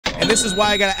this is why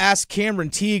I got to ask Cameron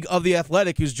Teague of The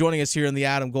Athletic, who's joining us here in the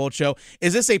Adam Gold Show.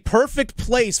 Is this a perfect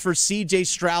place for CJ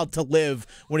Stroud to live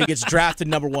when he gets drafted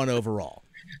 #1 overall?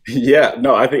 Yeah,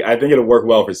 no, I think it'll work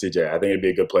well for CJ. I think it'd be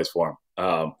a good place for him.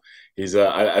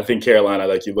 I think Carolina,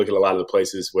 like you look at a lot of the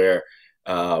places where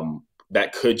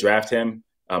that could draft him.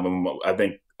 I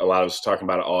think a lot of us are talking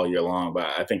about it all year long, but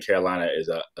I think Carolina is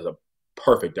a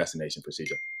perfect destination for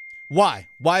CJ. Why?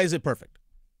 Why is it perfect?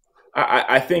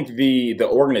 I think the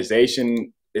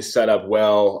organization is set up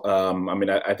well.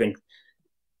 I think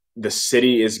the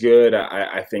city is good.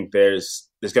 I think there's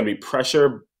going to be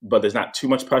pressure, but there's not too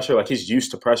much pressure. Like, he's used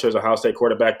to pressure as a Ohio State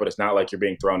quarterback, but it's not like you're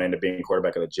being thrown into being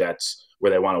quarterback of the Jets, where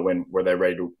they want to win, where they're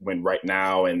ready to win right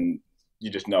now, and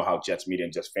you just know how Jets media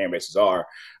and Jets fan bases are.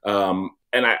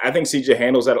 And I think CJ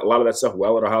handles a lot of that stuff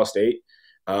well at Ohio State.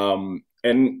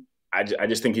 And I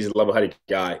just think he's a level-headed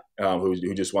guy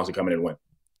who just wants to come in and win.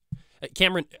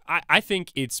 Cameron, I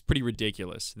think it's pretty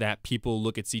ridiculous that people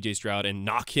look at CJ Stroud and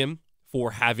knock him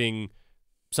for having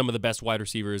some of the best wide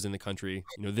receivers in the country,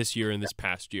 this year and this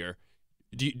past year.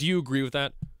 Do you agree with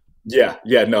that? Yeah,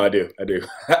 no, I do.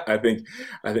 I think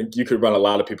you could run a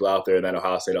lot of people out there in that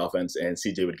Ohio State offense, and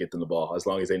CJ would get them the ball as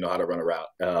long as they know how to run a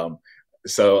route.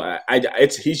 So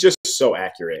he's just so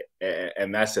accurate,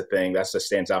 and that's the thing. That's what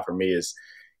stands out for me is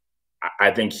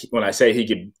I think when I say he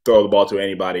could throw the ball to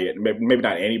anybody, maybe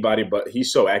not anybody, but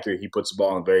he's so accurate. He puts the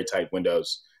ball in very tight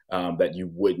windows that you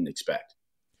wouldn't expect.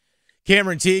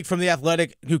 Cameron Teague from The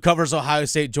Athletic, who covers Ohio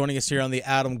State, joining us here on the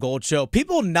Adam Gold Show.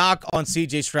 People knock on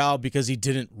CJ Stroud because he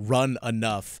didn't run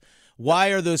enough. Why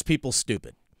are those people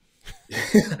stupid?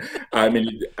 I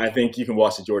think you can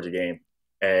watch the Georgia game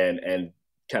and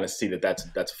kind of see that's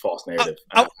a false narrative.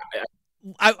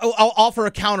 I'll offer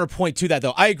a counterpoint to that,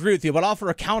 though. I agree with you, but I'll offer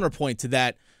a counterpoint to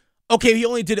that. Okay, he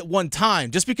only did it one time.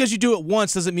 Just because you do it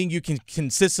once doesn't mean you can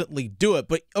consistently do it.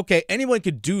 But, okay, anyone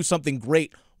could do something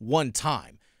great one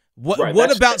time.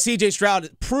 What about CJ Stroud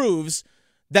proves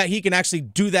that he can actually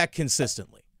do that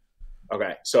consistently?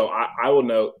 Okay, so I will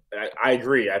note, I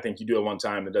agree. I think you do it one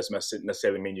time. It doesn't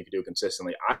necessarily mean you can do it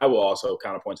consistently. I will also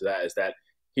counterpoint to that is that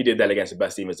he did that against the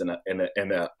best teams in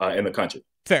the country.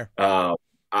 Fair.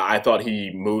 I thought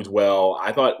he moved well.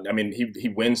 He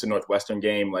wins the Northwestern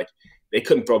game. Like, they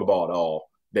couldn't throw the ball at all.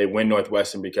 They win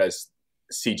Northwestern because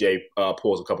CJ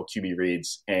pulls a couple QB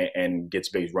reads and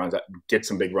gets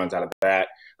some big runs out of that.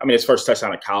 His first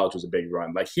touchdown at college was a big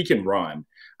run. Like, he can run.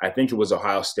 I think it was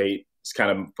Ohio State's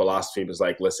kind of philosophy was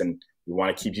like, listen, we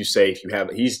want to keep you safe.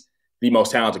 He's the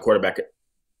most talented quarterback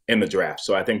in the draft.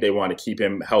 So I think they want to keep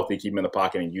him healthy, keep him in the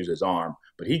pocket, and use his arm.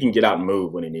 But he can get out and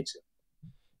move when he needs to.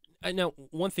 Now,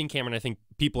 one thing, Cameron, I think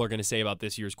people are going to say about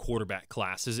this year's quarterback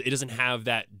class is it doesn't have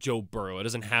that Joe Burrow. It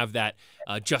doesn't have that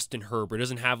Justin Herbert. It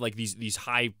doesn't have like these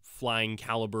high-flying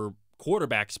caliber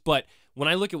quarterbacks. But when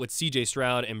I look at what CJ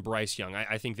Stroud and Bryce Young,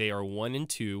 I think they are 1 and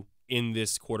 2 in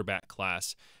this quarterback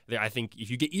class. I think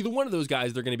if you get either one of those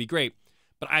guys, they're going to be great.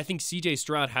 But I think CJ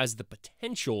Stroud has the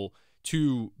potential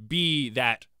to be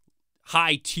that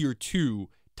high tier 2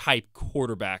 type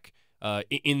quarterback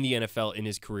in the NFL in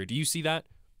his career. Do you see that?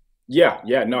 Yeah,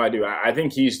 no, I do. I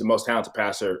think he's the most talented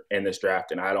passer in this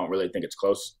draft, and I don't really think it's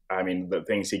close. The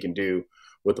things he can do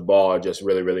with the ball are just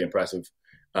really, really impressive.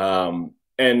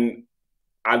 And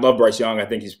I love Bryce Young. I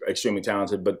think he's extremely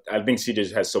talented, but I think CJ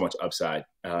just has so much upside.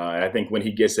 And I think when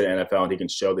he gets to the NFL and he can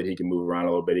show that he can move around a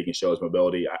little bit, he can show his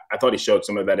mobility. I thought he showed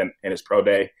some of that in his pro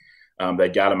day. They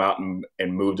got him out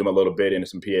and moved him a little bit into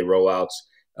some PA rollouts,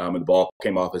 and the ball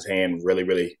came off his hand really,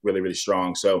 really, really, really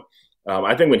strong. So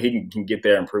I think when he can get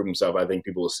there and prove himself, I think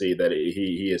people will see that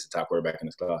he is the top quarterback in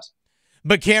this class.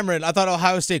 But Cameron, I thought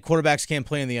Ohio State quarterbacks can't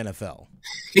play in the NFL.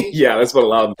 Yeah, that's what a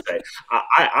lot of them say.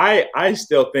 I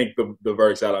still think the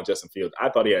verdict's out on Justin Fields. I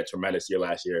thought he had a tremendous year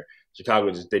last year. Chicago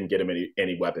just didn't get him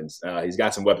any weapons. He's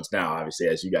got some weapons now, obviously,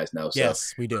 as you guys know. So,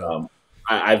 yes, we do.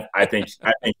 I think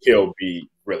he'll be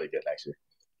really good next year.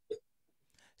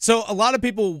 So a lot of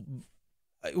people.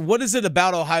 What is it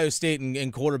about Ohio State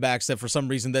and quarterbacks that for some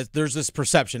reason that there's this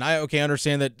perception? I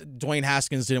understand that Dwayne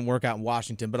Haskins didn't work out in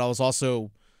Washington, but I was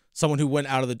also someone who went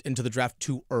into the draft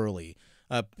too early.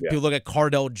 People look at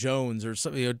Cardell Jones or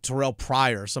Terrell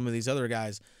Pryor, some of these other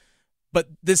guys. But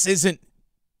this isn't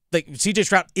like CJ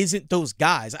Stroud isn't those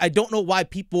guys. I don't know why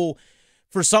people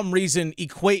for some reason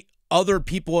equate other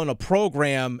people in a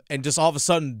program and just all of a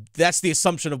sudden that's the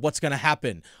assumption of what's going to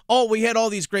happen. Oh, we had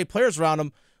all these great players around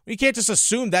him. You can't just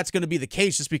assume that's going to be the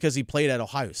case just because he played at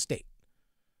Ohio State.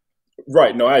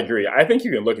 Right. No, I agree. I think you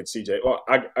can look at CJ. Well,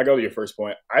 I go to your first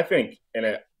point. I think,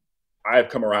 I've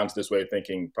come around to this way of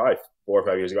thinking probably 4 or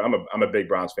 5 years ago. I'm a big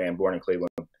Browns fan, born in Cleveland.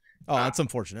 Oh, that's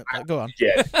unfortunate. Go on.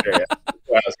 Yeah.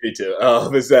 Me too.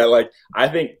 Is that like I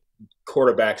think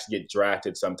quarterbacks get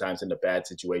drafted sometimes into bad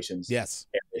situations. Yes.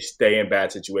 And they stay in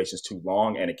bad situations too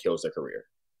long, and it kills their career.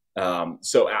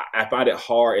 So I find it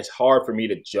hard. It's hard for me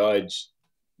to judge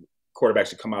quarterbacks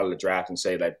who come out of the draft and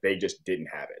say that they just didn't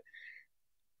have it.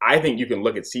 I think you can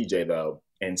look at CJ though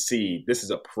and see this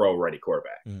is a pro-ready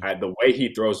quarterback. The way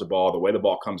he throws the ball, the way the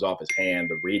ball comes off his hand,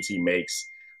 the reads he makes,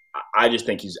 I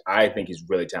think he's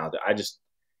really talented.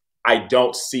 I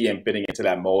don't see him fitting into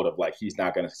that mold of like he's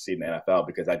not going to succeed in the NFL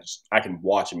because I can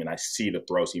watch him and I see the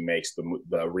throws he makes,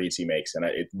 the reads he makes, and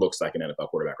it looks like an NFL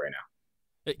quarterback right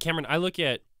now. Cameron,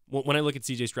 when I look at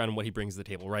CJ Stroud and what he brings to the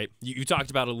table, right? You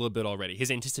talked about it a little bit already.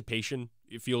 His anticipation,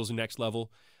 it feels next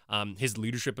level. His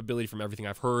leadership ability, from everything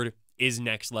I've heard, is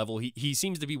next level. He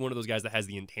seems to be one of those guys that has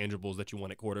the intangibles that you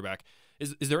want at quarterback.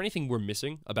 Is there anything we're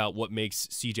missing about what makes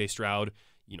CJ Stroud,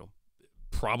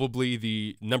 probably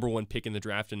the #1 pick in the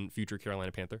draft and future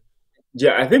Carolina Panther?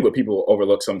 Yeah, I think what people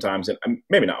overlook sometimes, and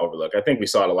maybe not overlook, I think we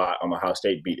saw it a lot on the Ohio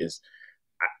State beat, is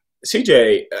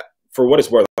CJ, for what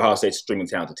it's worth, Ohio State's extremely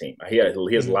talented team. He has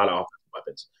a lot of offensive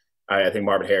weapons. I think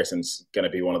Marvin Harrison's going to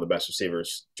be one of the best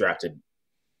receivers drafted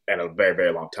in a very,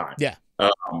 very long time. Yeah.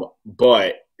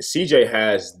 But CJ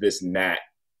has this knack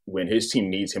when his team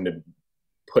needs him to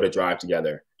put a drive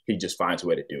together. He just finds a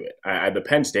way to do it. The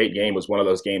Penn State game was one of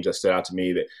those games that stood out to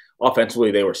me that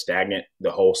offensively they were stagnant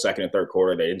the whole second and third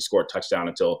quarter. They didn't score a touchdown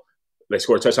until they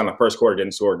scored a touchdown in the first quarter,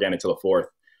 didn't score again until the fourth.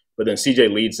 But then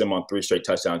CJ leads them on 3 straight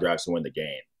touchdown drives to win the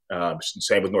game.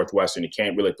 Same with Northwestern. He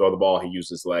can't really throw the ball. He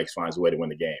uses his legs, finds a way to win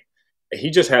the game.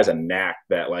 He just has a knack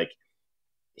that, like,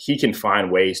 he can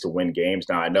find ways to win games.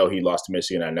 Now, I know he lost to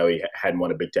Michigan. I know he hadn't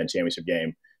won a Big Ten championship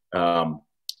game.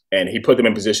 And he put them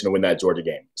in position to win that Georgia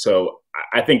game. So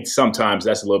I think sometimes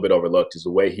that's a little bit overlooked is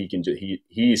the way he can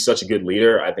he's such a good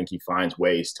leader. I think he finds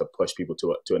ways to push people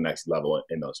to a next level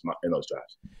in those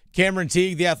drives. Cameron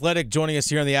Teague, The Athletic, joining us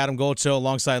here on the Adam Gold Show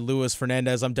alongside Luis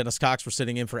Fernandez. I'm Dennis Cox. We're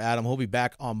sitting in for Adam. He'll be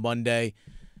back on Monday.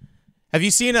 Have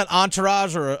you seen an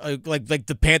entourage or like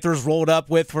the Panthers rolled up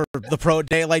with for the pro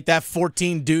day like that?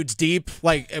 14 dudes deep,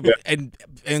 and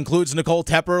includes Nicole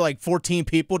Tepper, like 14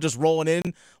 people just rolling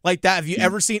in like that. Have you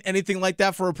ever seen anything like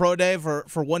that for a pro day for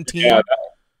one team? Yeah,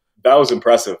 that was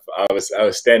impressive. I was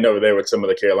standing over there with some of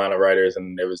the Carolina writers,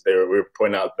 and we were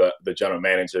pointing out the general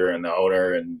manager and the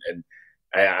owner, and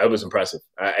it was impressive.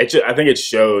 I think it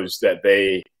shows that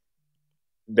they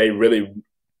really.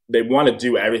 They want to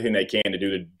do everything they can to do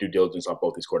the due diligence on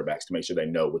both these quarterbacks to make sure they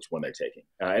know which one they're taking.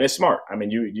 And it's smart. I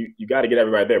mean, you got to get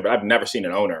everybody there, but I've never seen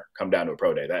an owner come down to a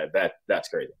pro day. That's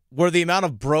crazy. Were the amount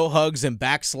of bro hugs and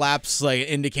back slaps like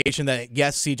indication that,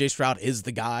 yes, CJ Stroud is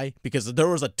the guy? Because there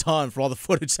was a ton for all the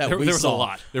footage that we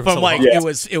saw. There was a lot.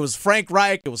 It was Frank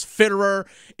Reich, it was Fitterer,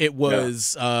 it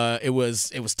was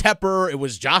Tepper, it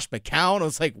was Josh McCown. I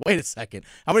was like, wait a second.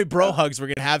 How many bro hugs we're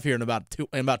gonna have here in about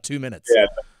 2 minutes? Yeah.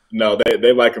 No,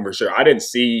 they like him for sure. I didn't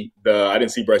see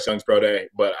Bryce Young's pro day,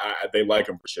 but they like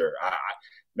him for sure.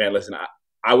 Man, listen,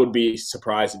 I would be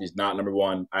surprised if he's not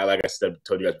 #1. Like I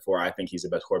told you guys before, I think he's the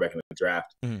best quarterback in the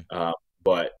draft.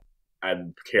 But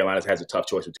Carolina has a tough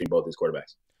choice between both these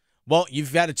quarterbacks. Well,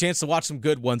 you've got a chance to watch some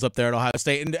good ones up there at Ohio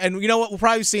State, and you know what? We'll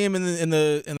probably see him in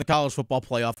the college football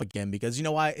playoff again because you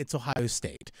know why? It's Ohio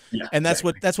State, and that's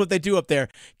what they do up there.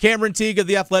 Cameron Teague of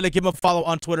The Athletic, give him a follow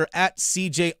on Twitter at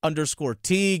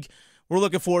CJ_Teague. We're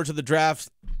looking forward to the draft.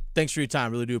 Thanks for your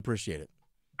time. Really do appreciate it.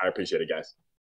 I appreciate it, guys.